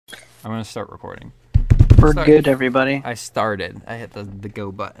I'm gonna start recording. We're good, everybody. I started. I hit the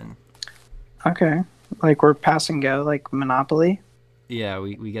go button. Okay. Like we're pass and go, like Monopoly. Yeah,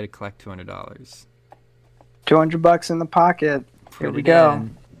 we got to collect $200. $200 in the pocket. Put Here we it go.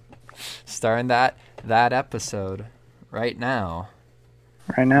 in. Starting that episode right now.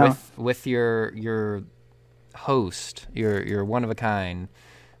 Right now. With your host, your one of a kind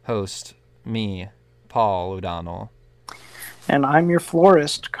host, me, Paul O'Donnell. And I'm your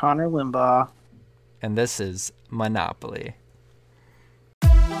florist, Connor Limbaugh. And this is Monopoly.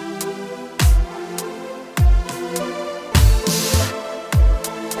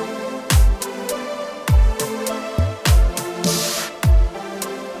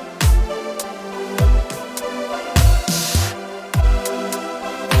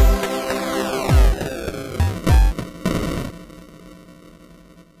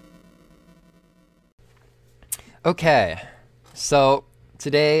 Okay, so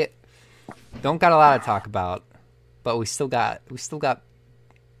today don't got a lot to talk about, but we still got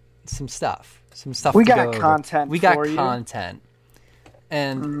some stuff. We to got go over. content. We got for you. content,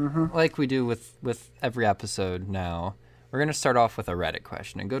 and like we do with every episode now, we're gonna start off with a Reddit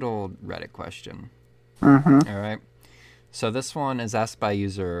question, a good old Reddit question. All right. So this one is asked by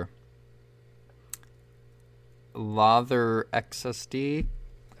user LotherXSD,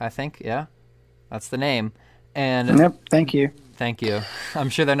 I think. Yeah, that's the name. And Yep. Thank you. Thank you. I'm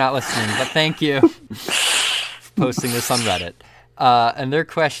sure they're not listening, but thank you for posting this on Reddit. And their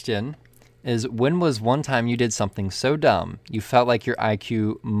question is, when was one time you did something so dumb you felt like your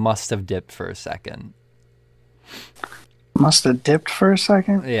IQ must have dipped for a second? Must have dipped for a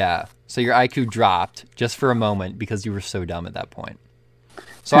second. Yeah. So your IQ dropped just for a moment because you were so dumb at that point.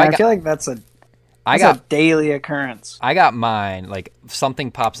 So I feel like that's a daily occurrence. I got mine, like something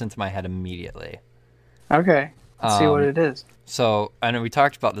pops into my head immediately. Okay. Let's see what it is. So I know we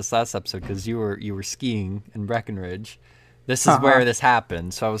talked about this last episode because you were skiing in Breckenridge. This is where this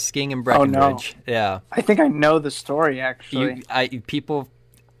happened. So I was skiing in Breckenridge. Oh, no. Yeah. I think I know the story actually. People,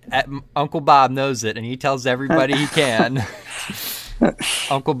 Uncle Bob knows it, and he tells everybody he can.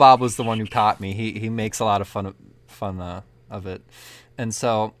 Uncle Bob was the one who caught me. He makes a lot of fun of it. And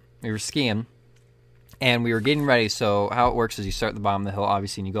so we were skiing, and we were getting ready. So how it works is you start at the bottom of the hill,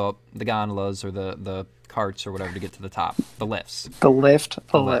 obviously, and you go up the gondolas or the carts or whatever to get to the top. The lifts. The lift.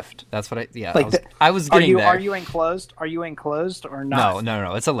 That's what Like I was getting there. Are you enclosed? Are you enclosed or not?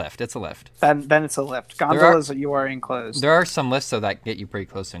 No. It's a lift. Then it's a lift. Gondolas, you are enclosed. There are some lifts though that get you pretty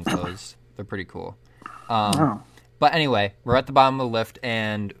close to enclosed. They're pretty cool. But anyway, we're at the bottom of the lift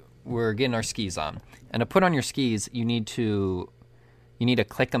and we're getting our skis on. And to put on your skis, you need to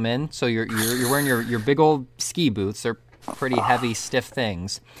click them in. So you're wearing your big old ski boots. They're pretty heavy, stiff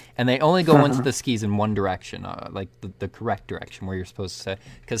things, and they only go into the skis in one direction, like the correct direction where you're supposed to.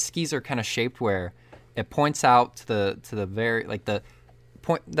 Because skis are kind of shaped where it points out to the very, like the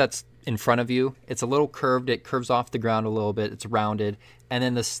point that's in front of you. It's a little curved. It curves off the ground a little bit. It's rounded, and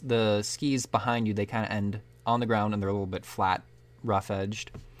then the skis behind you, they kind of end on the ground and they're a little bit flat, rough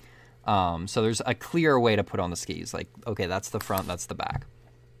edged. So there's a clear way to put on the skis. Like, okay, that's the front, that's the back,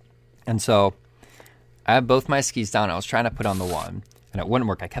 and so I had both my skis down. I was trying to put on the one, and it wouldn't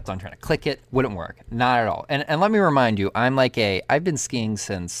work. I kept on trying to click it. Wouldn't work. Not at all. And let me remind you, I've been skiing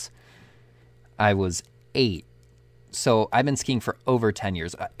since I was 8. So I've been skiing for over 10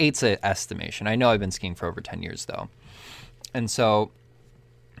 years. 8's an estimation. I know I've been skiing for over 10 years, though. And so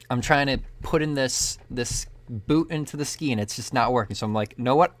I'm trying to put in this boot into the ski, and it's just not working. So I'm like, you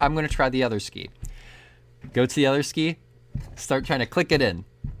know what? I'm going to try the other ski. Go to the other ski. Start trying to click it in.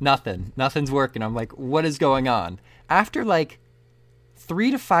 Nothing's working. I'm like, what is going on? After like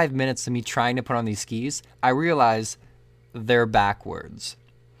 3 to 5 minutes of me trying to put on these skis, I realize they're backwards.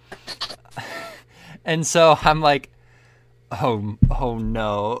 And so I'm like, oh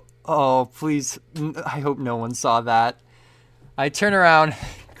no. Oh, please. I hope no one saw that. I turn around,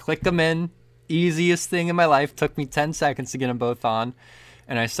 click them in. Easiest thing in my life. Took me 10 seconds to get them both on.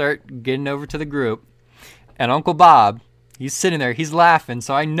 And I start getting over to the group. And Uncle Bob, he's sitting there. He's laughing.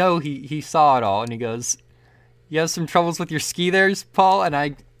 So I know he saw it all. And he goes, you have some troubles with your ski there, Paul? And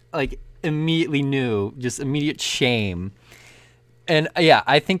I immediately knew, just immediate shame. And yeah,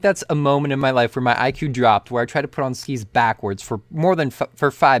 I think that's a moment in my life where my IQ dropped, where I tried to put on skis backwards for more than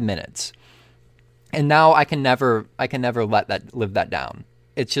for 5 minutes. And now I can never live that down.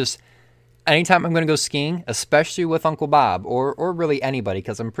 It's just, anytime I'm going to go skiing, especially with Uncle Bob or really anybody,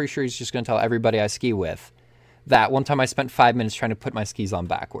 because I'm pretty sure he's just going to tell everybody I ski with, that one time I spent 5 minutes trying to put my skis on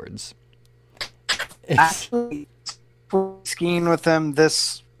backwards. Actually, skiing with them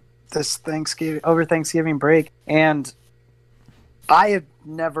this Thanksgiving break, and I have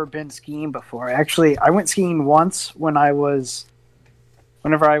never been skiing before. Actually, I went skiing once whenever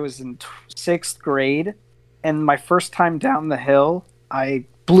I was in sixth grade, and my first time down the hill, I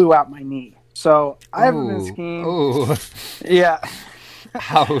blew out my knee. So I haven't been skiing. Ooh. Yeah.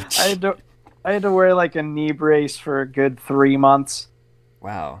 Ouch. I had to wear like a knee brace for a good 3 months.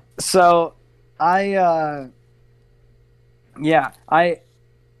 Wow. So I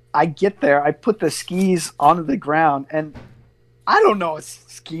get there, I put the skis onto the ground, and I don't know what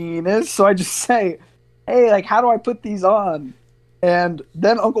skiing is, so I just say, hey, like, how do I put these on? And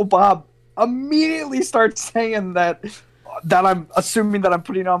then Uncle Bob immediately starts saying that I'm assuming that I'm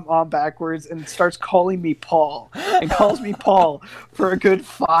putting them on backwards, and starts calling me Paul, and calls me Paul for a good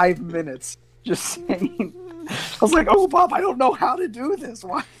 5 minutes, just saying. I was like, Uncle Bob, I don't know how to do this.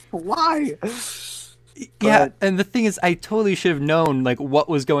 Why? Yeah, and the thing is, I totally should have known like what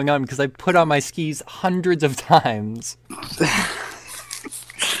was going on because I put on my skis hundreds of times.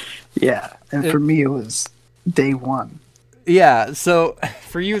 Yeah, and for me it was day one. Yeah, so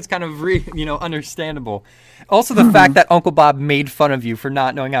for you it's kind of understandable. Also, the fact that Uncle Bob made fun of you for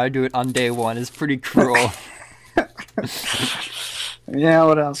not knowing how to do it on day one is pretty cruel. Yeah,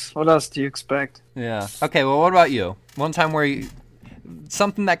 what else? What else do you expect? Yeah. Okay, well, what about you? One time where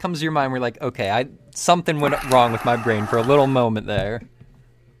something that comes to your mind where you're like, okay, something went wrong with my brain for a little moment there.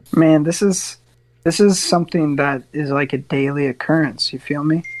 Man, this is something that is like a daily occurrence. You feel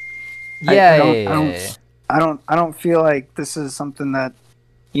me? Yeah. I don't feel like this is something that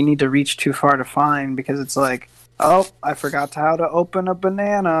you need to reach too far to find, because it's like, oh, I forgot how to open a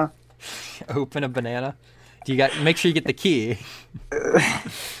banana. Open a banana? Make sure you get the key.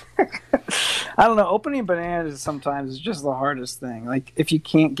 I don't know. Opening bananas sometimes is just the hardest thing. Like, if you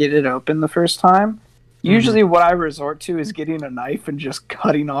can't get it open the first time, usually what I resort to is getting a knife and just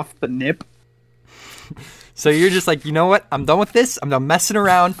cutting off the nip. So you're just like, you know what? I'm done with this. I'm done messing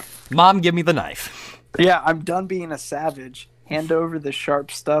around. Mom, give me the knife. Yeah, I'm done being a savage. Hand over the sharp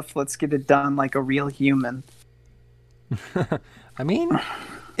stuff. Let's get it done like a real human. I mean,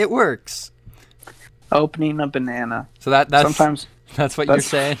 it works. Opening a banana. So that's sometimes that's what you're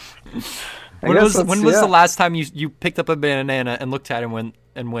saying. When was the last time you picked up a banana and looked at it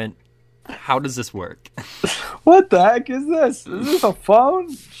and went, how does this work? What the heck is this? Is this a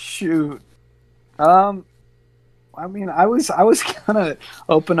phone? Shoot. I mean, I was gonna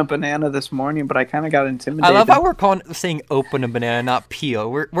open a banana this morning, but I kind of got intimidated. I love how we're saying open a banana, not peel.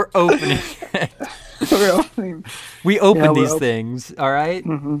 We're opening. We're opening. We open these things. All right.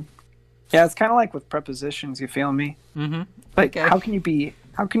 Mm-hmm. Yeah, it's kind of like with prepositions. You feel me? Mm-hmm. Like, okay. how can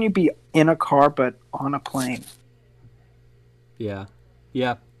you be in a car but on a plane? Yeah.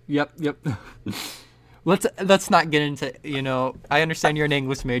 Yep. Let's not get into, I understand you're an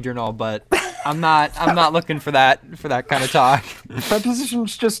English major and all, but I'm not looking for that kind of talk.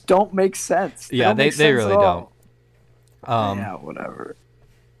 Prepositions just don't make sense. They really don't. Yeah, whatever.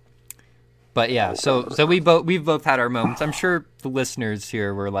 But yeah, so we've both had our moments. I'm sure the listeners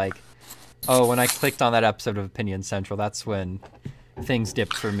here were like, oh, when I clicked on that episode of Opinion Central, that's when things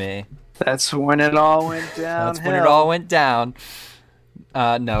dipped for me. That's when it all went down. That's when it all went down.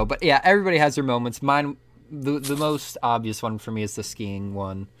 No, but yeah, everybody has their moments. Mine, the most obvious one for me is the skiing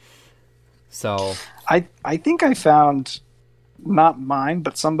one. So I think I found not mine,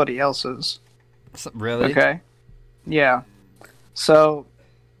 but somebody else's. Really? Okay. Yeah. So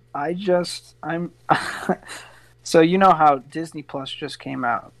so you know how Disney Plus just came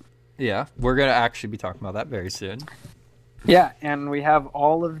out. Yeah, we're gonna actually be talking about that very soon. Yeah, and we have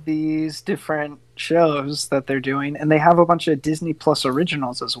all of these different shows that they're doing, and they have a bunch of Disney Plus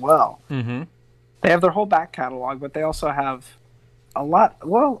originals as well. Mm-hmm. They have their whole back catalog, but they also have a lot.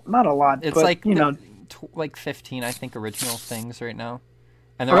 Well, not a lot. It's but, like like 15, I think, original things right now,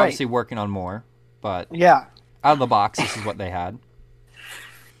 and they're obviously working on more. But yeah, out of the box, this is what they had.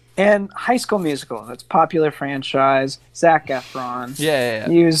 And High School Musical, that's a popular franchise. Zac Efron. Yeah.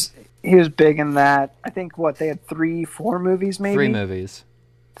 He was big in that. I think, they had 3-4 movies, maybe? 3 movies.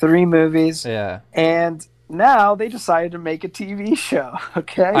 3 movies. Yeah. And now they decided to make a TV show,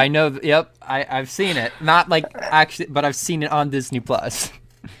 okay? I know. Yep. I've seen it. Not like actually, but I've seen it on Disney Plus.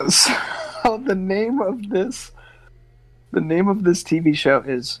 So the name of this TV show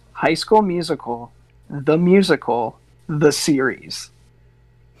is High School Musical, the series.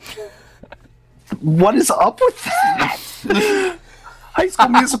 What is up with that? High School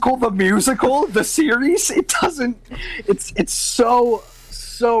Musical, the series. It doesn't. It's so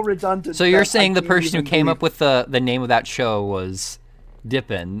redundant. So you're saying the person who came up with the name of that show was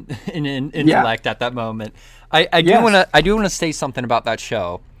dipping in intellect at that moment. I do want to say something about that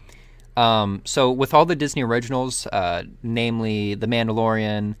show. So with all the Disney originals, namely The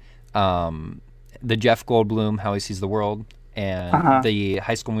Mandalorian, the Jeff Goldblum, How He Sees the World, and the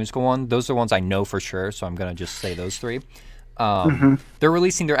High School Musical one, those are the ones I know for sure, so I'm going to just say those three. They're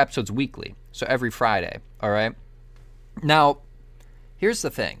releasing their episodes weekly, so every Friday, all right? Now, here's the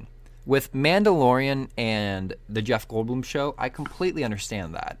thing. With Mandalorian and the Jeff Goldblum show, I completely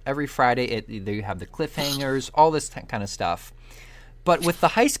understand that. Every Friday, you have the cliffhangers, all this kind of stuff. But with the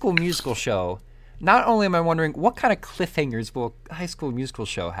High School Musical show, not only am I wondering what kind of cliffhangers will High School Musical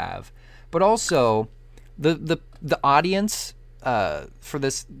show have, but also the audience for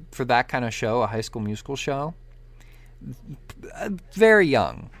that kind of show, a High School Musical show, very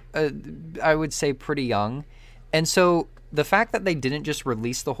young. I would say pretty young. And so the fact that they didn't just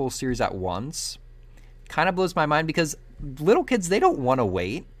release the whole series at once kind of blows my mind, because little kids, they don't want to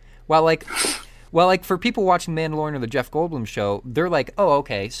wait. Well, for people watching Mandalorian or the Jeff Goldblum show, they're like, oh,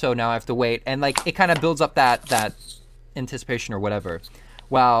 okay, so now I have to wait. And, like, it kind of builds up that anticipation or whatever.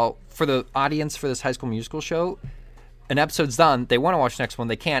 While for the audience for this High School Musical show, an episode's done, they want to watch the next one,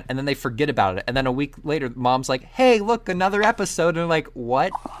 they can't, and then they forget about it. And then a week later, mom's like, hey, look, another episode. And they're like,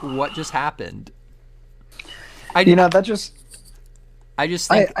 what? What just happened? I just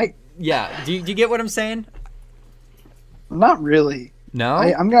think, yeah. Do you get what I'm saying? Not really. No?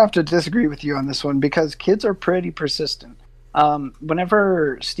 I'm going to have to disagree with you on this one, because kids are pretty persistent.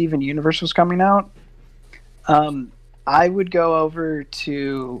 Whenever Steven Universe was coming out, I would go over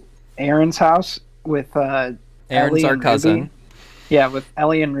to Aaron's house with Aaron's Ellie our and cousin. Ruby. Yeah, with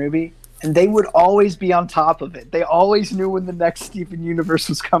Ellie and Ruby. And they would always be on top of it. They always knew when the next Steven Universe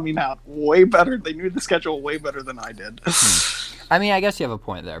was coming out. Way better. They knew the schedule way better than I did. I mean, I guess you have a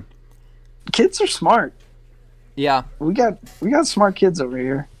point there. Kids are smart. Yeah. We got smart kids over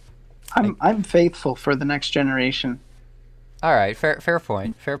here. I'm faithful for the next generation. All right, fair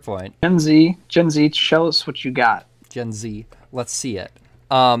point. Fair point. Gen Z, show us what you got. Gen Z, let's see it.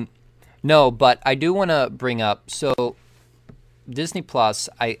 No, but I do want to bring up, so Disney Plus,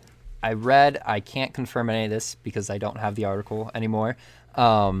 I read, I can't confirm any of this because I don't have the article anymore,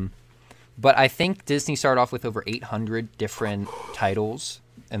 but I think Disney started off with over 800 different titles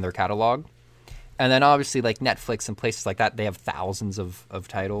in their catalog. And then obviously like Netflix and places like that, they have thousands of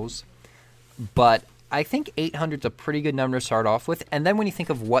titles. But I think 800 is a pretty good number to start off with. And then when you think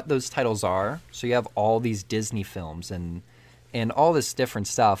of what those titles are, so you have all these Disney films and all this different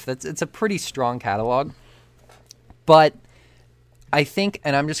stuff, it's a pretty strong catalog. But I think,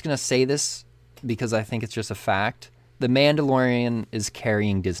 and I'm just going to say this because I think it's just a fact, The Mandalorian is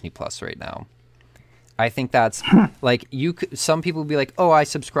carrying Disney Plus right now. I think that's like some people will be like, oh, I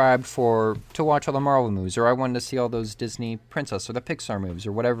subscribed to watch all the Marvel movies, or I wanted to see all those Disney Princess or the Pixar movies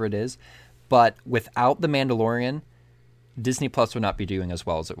or whatever it is. But without The Mandalorian, Disney Plus would not be doing as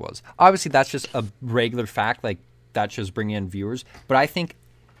well as it was. Obviously, that's just a regular fact. Like, that's just bringing in viewers. But I think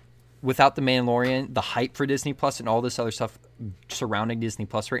without The Mandalorian, the hype for Disney Plus and all this other stuff surrounding Disney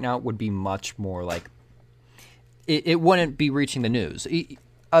Plus right now would be much more like it wouldn't be reaching the news.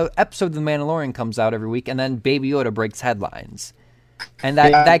 An episode of The Mandalorian comes out every week, and then Baby Yoda breaks headlines, and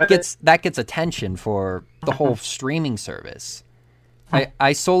that gets attention for the whole streaming service.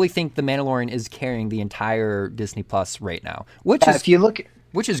 I solely think The Mandalorian is carrying the entire Disney Plus right now, which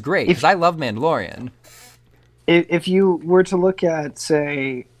is great because I love Mandalorian. If you were to look at,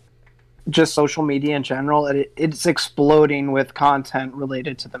 say, just social media in general, it's exploding with content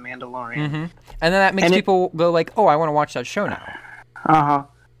related to The Mandalorian. Mm-hmm. And then that makes people go like, oh, I want to watch that show now.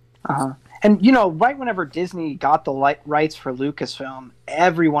 And, right whenever Disney got the rights for Lucasfilm,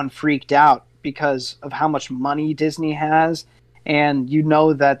 everyone freaked out because of how much money Disney has. And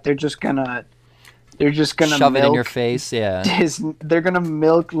that they're just gonna shove it in your face. Yeah, they're gonna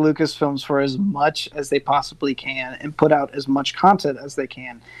milk Lucasfilms for as much as they possibly can and put out as much content as they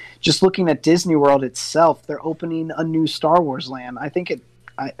can. Just looking at Disney World itself, they're opening a new Star Wars land. I think it's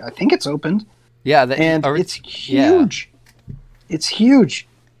opened. Yeah, it's huge. Yeah. It's huge.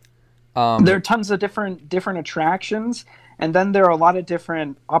 There are tons of different attractions. And then there are a lot of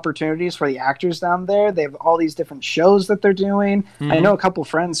different opportunities for the actors down there. They have all these different shows that they're doing. Mm-hmm. I know a couple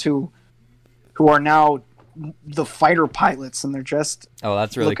friends who are now the fighter pilots, and they're just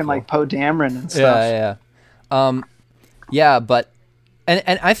that's really looking cool. like Poe Dameron and stuff. Yeah. But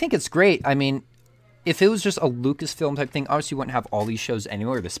and I think it's great. I mean, if it was just a Lucasfilm type thing, obviously you wouldn't have all these shows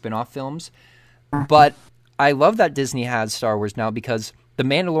anyway, or the spin-off films. But I love that Disney has Star Wars now because The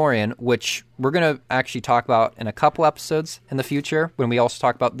Mandalorian, which we're going to actually talk about in a couple episodes in the future when we also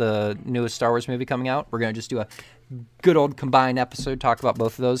talk about the newest Star Wars movie coming out. We're going to just do a good old combined episode, talk about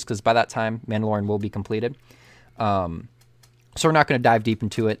both of those, because by that time, Mandalorian will be completed. So we're not going to dive deep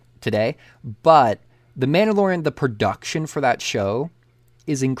into it today. But The Mandalorian, the production for that show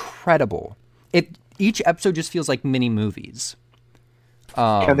is incredible. Each episode just feels like mini movies.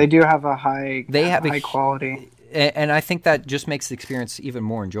 Yeah, they do have a high quality. And I think that just makes the experience even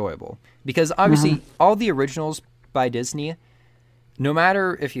more enjoyable. Because obviously, all the originals by Disney, no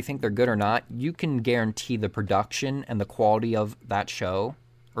matter if you think they're good or not, you can guarantee the production and the quality of that show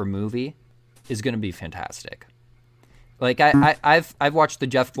or movie is going to be fantastic. Like I've watched the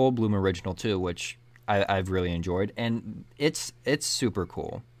Jeff Goldblum original too, which I've really enjoyed, and it's super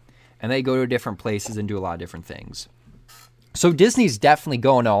cool. And they go to different places and do a lot of different things. So Disney's definitely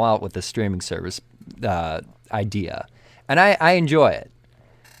going all out with the streaming service idea, and I enjoy it.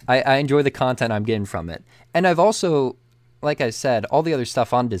 I enjoy the content I'm getting from it, and I've also, like I said, all the other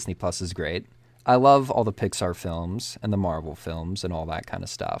stuff on Disney Plus is great. I love all the Pixar films and the Marvel films and all that kind of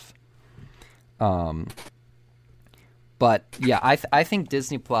stuff. But yeah, I think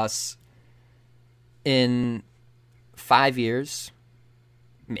Disney Plus in 5 years,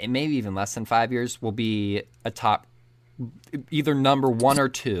 maybe even less than 5 years, will be a top, either number 1 or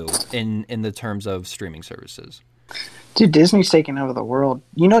 2 in the terms of streaming services. Dude, Disney's taking over the world.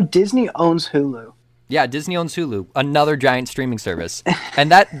 You know, Disney owns Hulu. Yeah, Disney owns Hulu, another giant streaming service.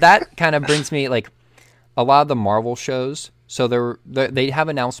 And that kind of brings me, like, a lot of the Marvel shows. So they have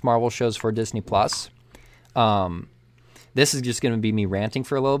announced Marvel shows for Disney Plus. This is just going to be me ranting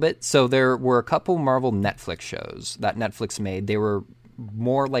for a little bit. So there were a couple Marvel Netflix shows that Netflix made. They were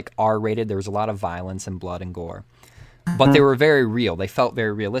more like R-rated. There was a lot of violence and blood and gore. But they were very real. They felt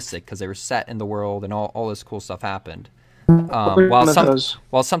very realistic because they were set in the world and all this cool stuff happened.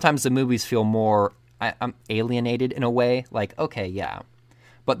 While sometimes the movies feel more I'm alienated in a way. Like, okay, yeah.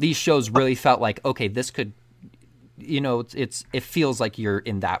 But these shows really felt like, okay, this could, it feels like you're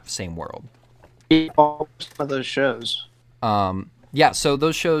in that same world. All of those shows. Yeah, so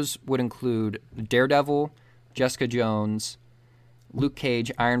those shows would include Daredevil, Jessica Jones, Luke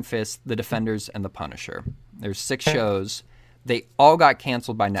Cage, Iron Fist, The Defenders, and The Punisher. There's 6 shows. They all got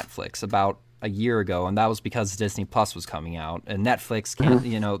canceled by Netflix about a year ago, and that was because Disney Plus was coming out. And Netflix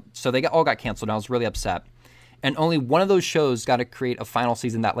can't, so they all got canceled, and I was really upset. And only one of those shows got to create a final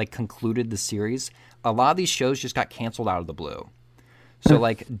season that, like, concluded the series. A lot of these shows just got canceled out of the blue. So,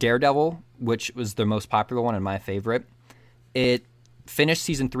 like, Daredevil, which was the most popular one and my favorite, it finished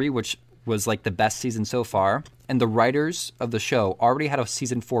season 3, which was, like, the best season so far. And the writers of the show already had a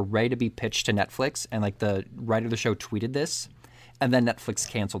season 4 ready to be pitched to Netflix. And, like, the writer of the show tweeted this. And then Netflix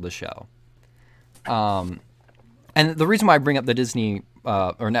canceled the show. And the reason why I bring up the Disney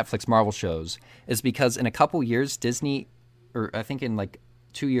or Netflix Marvel shows is because in a couple years, Disney, or I think in, like,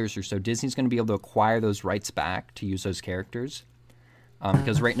 2 years or so, Disney's going to be able to acquire those rights back to use those characters.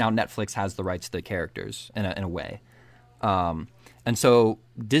 Because right now Netflix has the rights to the characters in a way. And so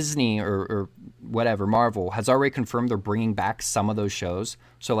Disney or whatever, Marvel, has already confirmed they're bringing back some of those shows.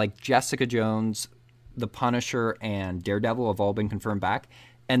 So like Jessica Jones, The Punisher, and Daredevil have all been confirmed back.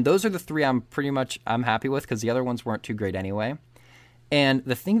 And those are the 3 I'm happy with because the other ones weren't too great anyway. And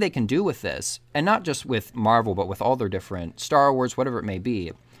the thing they can do with this, and not just with Marvel, but with all their different Star Wars, whatever it may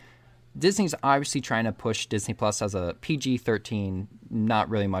be, Disney's obviously trying to push Disney Plus as a PG-13, not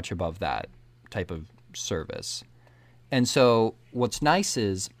really much above that type of service. And so what's nice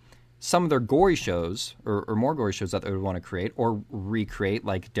is some of their gory shows, or more gory shows that they would want to create or recreate,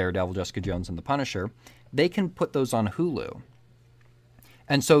 like Daredevil, Jessica Jones, and The Punisher, they can put those on Hulu.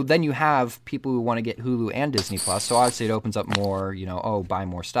 And so then you have people who want to get Hulu and Disney Plus. So obviously it opens up more, buy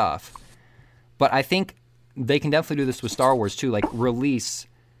more stuff. But I think they can definitely do this with Star Wars too, like release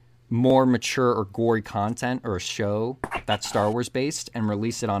more mature or gory content or a show that's Star Wars based and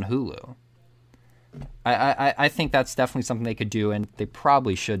release it on Hulu. I think that's definitely something they could do, and they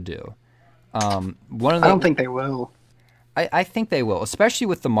probably should do. I don't think they will. I think they will, especially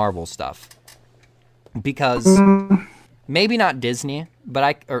with the Marvel stuff, because maybe not Disney,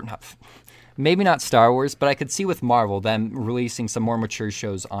 maybe not Star Wars, but I could see with Marvel them releasing some more mature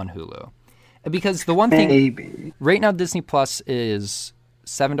shows on Hulu. Because the one thing, right now Disney Plus is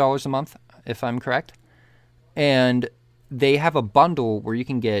 $7 a month, if I'm correct, and they have a bundle where you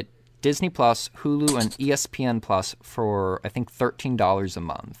can get Disney Plus, Hulu, and ESPN Plus for, I think, $13 a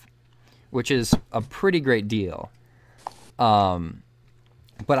month, which is a pretty great deal. But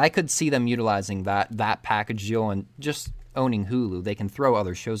I could see them utilizing that package deal and just owning Hulu. They can throw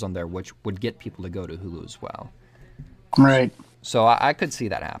other shows on there, which would get people to go to Hulu as well. Right. So I could see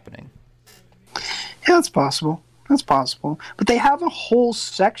that happening. Yeah, that's possible. But they have a whole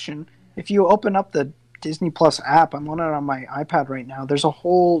section. If you open up the Disney Plus app, I'm on it on my iPad right now. There's a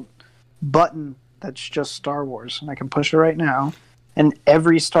whole button that's just Star Wars, and I can push it right now. and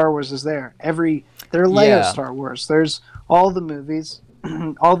every Star Wars is there. There are Lego Star Wars. There's all the movies,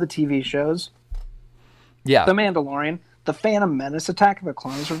 all the TV shows. Yeah. The Mandalorian, The Phantom Menace, Attack of the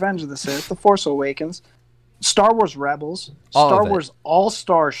Clones, Revenge of the Sith, The Force Awakens, Star Wars Rebels, Star Wars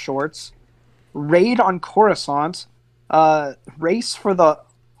All-Star Shorts, Raid on Coruscant, Race for the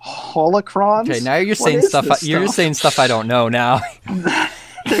Holocrons. Okay, now you're saying stuff. You're just saying stuff I don't know now.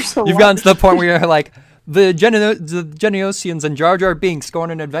 You've gotten to the point where you're like, the Geonosians and Jar Jar Binks go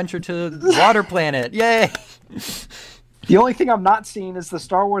on an adventure to the Water Planet. Yay! The only thing I'm not seeing is the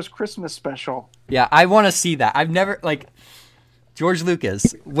Star Wars Christmas special. Yeah, I want to see that. I've never, George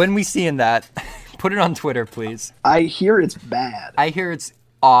Lucas, when we seeing that, put it on Twitter, please. I hear it's bad. I hear it's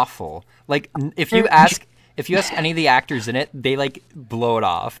awful. If you ask any of the actors in it, they, blow it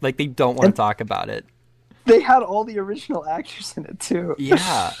off. They don't want to talk about it. They had all the original actors in it, too.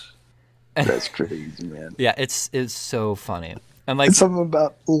 Yeah. That's crazy, man. Yeah, it's so funny. And it's something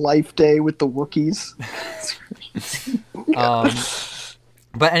about Life Day with the Wookiees.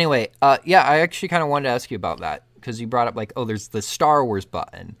 But anyway, yeah, I actually kind of wanted to ask you about that because you brought up there's the Star Wars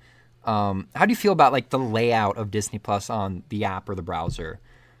button. How do you feel about the layout of Disney Plus on the app or the browser,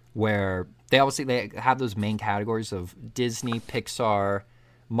 where they have those main categories of Disney, Pixar,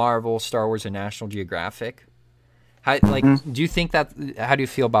 Marvel, Star Wars, and National Geographic? How do you think that? How do you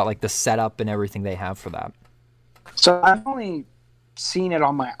feel about the setup and everything they have for that? So I've only seen it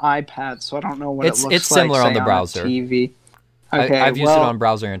on my iPad, so I don't know what it looks like. It's similar on the browser. TV. Okay, I've used it on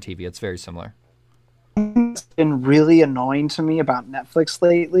browser and TV. It's very similar. What's been really annoying to me about Netflix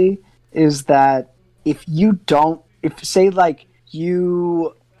lately is that if you don't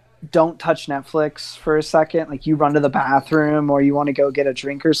touch Netflix for a second, you run to the bathroom or you want to go get a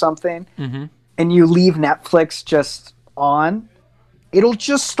drink or something, and you leave Netflix just on, it'll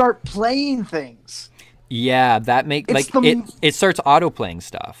just start playing things. Yeah, that it starts auto-playing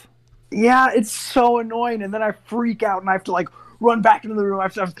stuff. Yeah, it's so annoying, and then I freak out and I have to run back into the room. I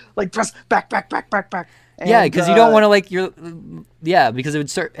have to press back. And, yeah, because you don't want to because it would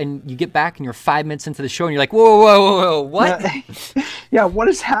start, and you get back and you're 5 minutes into the show and you're like, whoa, what? Yeah, what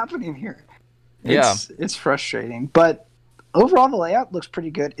is happening here? It's frustrating, but overall the layout looks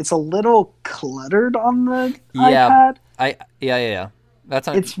pretty good. It's a little cluttered on the iPad. Yeah.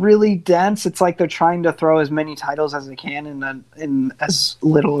 It's really dense. It's like they're trying to throw as many titles as they can in as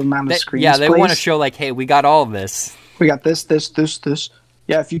little amount of screen space. Yeah, they want to show hey, we got all of this. We got this.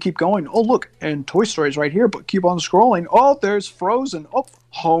 Yeah, if you keep going, oh look, and Toy Story's right here, but keep on scrolling. Oh, there's Frozen. Oh,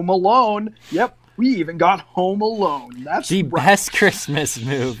 Home Alone. Yep, we even got Home Alone. That's the best Christmas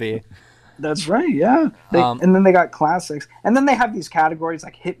movie. That's right, yeah. And then they got classics. And then they have these categories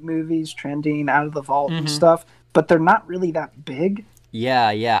like hit movies, trending, out of the vault and stuff, but they're not really that big. Yeah.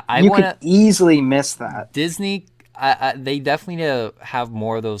 You could easily miss that. Disney, they definitely need to have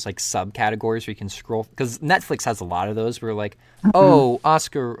more of those subcategories where you can scroll. Because Netflix has a lot of those where oh,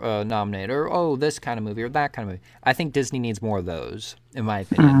 Oscar nominated, or oh, this kind of movie, or that kind of movie. I think Disney needs more of those, in my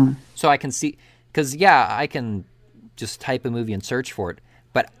opinion. So I can see, because I can just type a movie and search for it.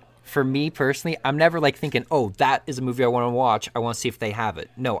 But for me personally, I'm never thinking, oh, that is a movie I want to watch. I want to see if they have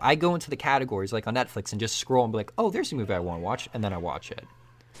it. No, I go into the categories on Netflix and just scroll and be like, oh, there's a movie I want to watch, and then I watch it.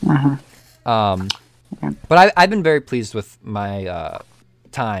 But I've been very pleased with my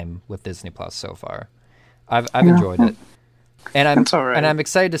time with Disney Plus so far. I've enjoyed it, and I'm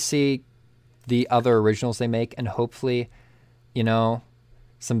excited to see the other originals they make, and hopefully,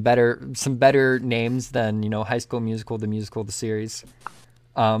 some better names than High School Musical, the series.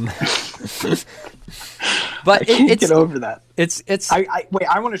 But I can't get over that. It's. Wait.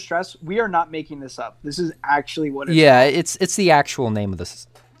 I want to stress: we are not making this up. This is actually what. It's the actual name of the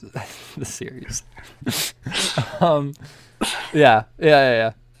series.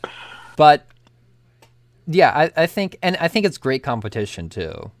 Yeah. But yeah, I think it's great competition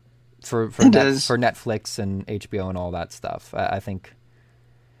too, for Netflix and HBO and all that stuff. I think.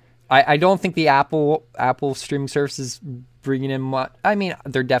 I don't think the Apple streaming service is bringing in much. I mean,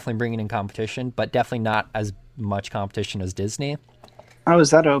 they're definitely bringing in competition, but definitely not as much competition as Disney. Oh,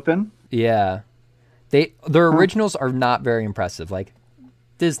 is that open? Yeah, their originals are not very impressive.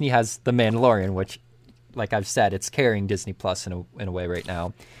 Disney has The Mandalorian, which, like I've said, it's carrying Disney Plus in a way right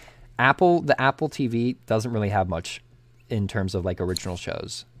now. The Apple TV doesn't really have much in terms of original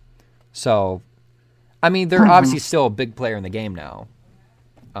shows. So, I mean, they're obviously still a big player in the game now.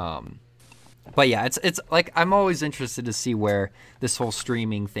 But yeah, it's I'm always interested to see where this whole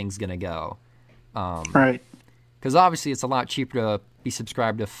streaming thing's gonna go. Right. Because obviously it's a lot cheaper to be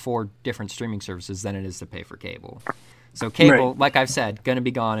subscribed to 4 different streaming services than it is to pay for cable. So cable, like I've said, gonna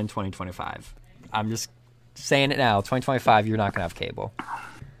be gone in 2025. saying it now. 2025, you're not gonna have cable.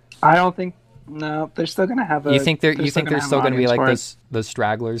 I don't think. No, they're still gonna have a. You think there's still gonna be like those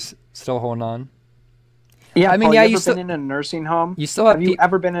stragglers still holding on? Yeah, I mean, Paul, yeah, you ever been in a nursing home? You still have you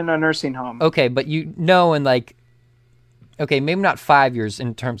ever been in a nursing home? Okay, but in like, okay, maybe not 5 years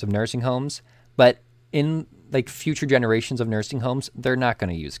in terms of nursing homes, but in like future generations of nursing homes, they're not going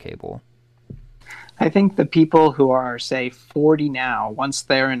to use cable. I think the people who are, say, 40 now, once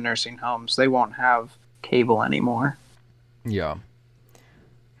they're in nursing homes, they won't have cable anymore. Yeah.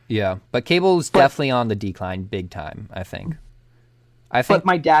 Yeah, but cable is definitely on the decline big time, I think. But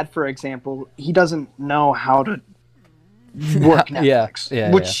my dad, for example, he doesn't know how to work Netflix.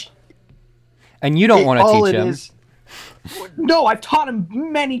 Yeah. And you don't want to teach him. No, I've taught him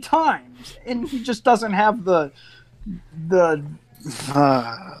many times, and he just doesn't have the.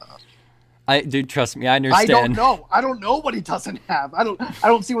 Dude, trust me, I understand. I don't know what he doesn't have. I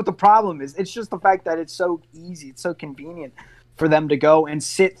don't see what the problem is. It's just the fact that it's so easy, it's so convenient for them to go and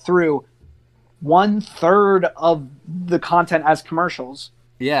sit through 1/3 of the content as commercials.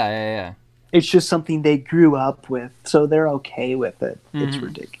 Yeah. It's just something they grew up with, so they're okay with it. Mm-hmm. It's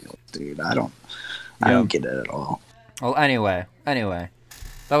ridiculous, dude. I don't get it at all. Well, anyway,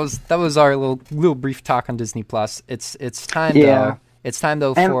 that was our little brief talk on Disney Plus. It's time though. It's time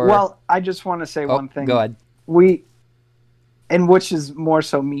though for. I just want to say one thing. Go ahead. And which is more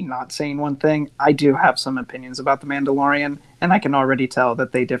so me not saying one thing. I do have some opinions about The Mandalorian, and I can already tell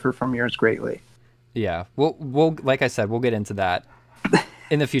that they differ from yours greatly. Yeah, we'll like I said, we'll get into that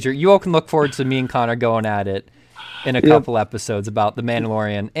in the future. You all can look forward to me and Connor going at it in a couple episodes about The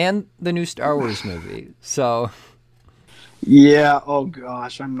Mandalorian and the new Star Wars movie. So, yeah. Oh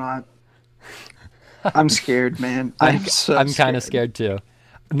gosh, I'm scared, man. I'm kind of scared too.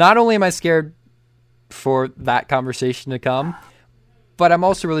 Not only am I scared for that conversation to come, but I'm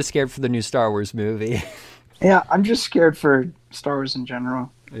also really scared for the new Star Wars movie. Yeah, I'm just scared for Star Wars in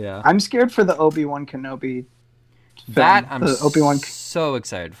general. Yeah, I'm scared for the Obi-Wan Kenobi film. That I'm so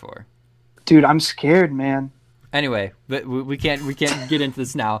excited for. Dude, I'm scared, man. Anyway, but we can't get into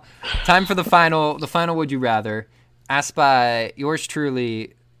this now. Time for the final Would You Rather, asked by yours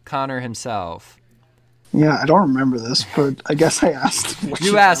truly, Connor himself. Yeah, I don't remember this, but I guess I asked.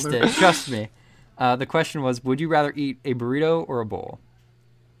 You asked it. Trust me. The question was, would you rather eat a burrito or a bowl?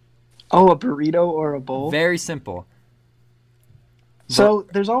 Oh, a burrito or a bowl? Very simple. So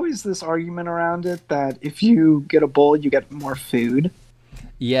there's always this argument around it that if you get a bowl, you get more food.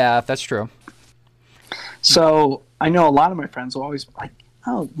 Yeah, that's true. So I know a lot of my friends will always be like,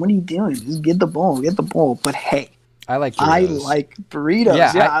 "Oh, what are you doing? Just get the bowl, get the bowl." But hey, I like burritos. I like burritos.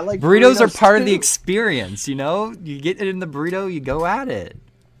 Yeah, I like burritos are part of the experience. You know, you get it in the burrito, you go at it.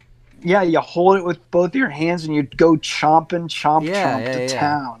 Yeah, you hold it with both your hands and you go chomp to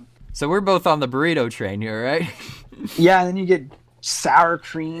town. So we're both on the burrito train here, right? Yeah, and then you get sour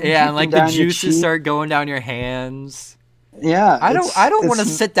cream. Yeah, and like the juices start going down your hands. Yeah, I don't want to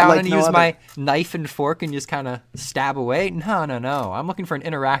sit down and use my knife and fork and just kind of stab away. No. I'm looking for an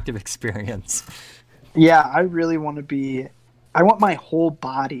interactive experience. Yeah, I really want I want my whole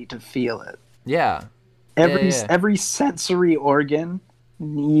body to feel it. Yeah. Every sensory organ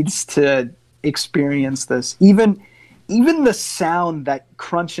needs to experience this. Even the sound that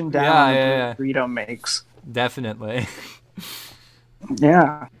crunching down the burrito makes. Definitely.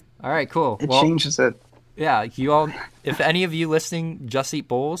 Yeah. All right, cool. It changes it. Yeah, you all. If any of you listening just eat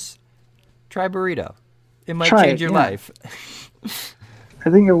bowls, try burrito. It might change your life. I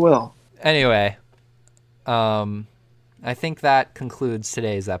think it will. Anyway, I think that concludes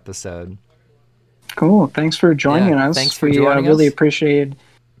today's episode. Cool. Thanks for joining us. Thanks for joining us. Really appreciated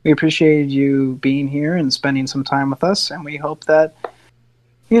you being here and spending some time with us, and we hope that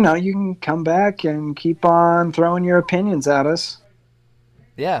you can come back and keep on throwing your opinions at us.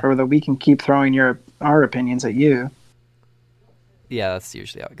 Yeah. Or that we can keep throwing our opinions at you. Yeah, that's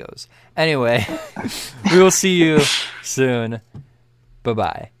usually how it goes. Anyway, we will see you soon.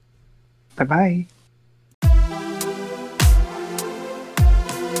 Bye-bye. Bye-bye.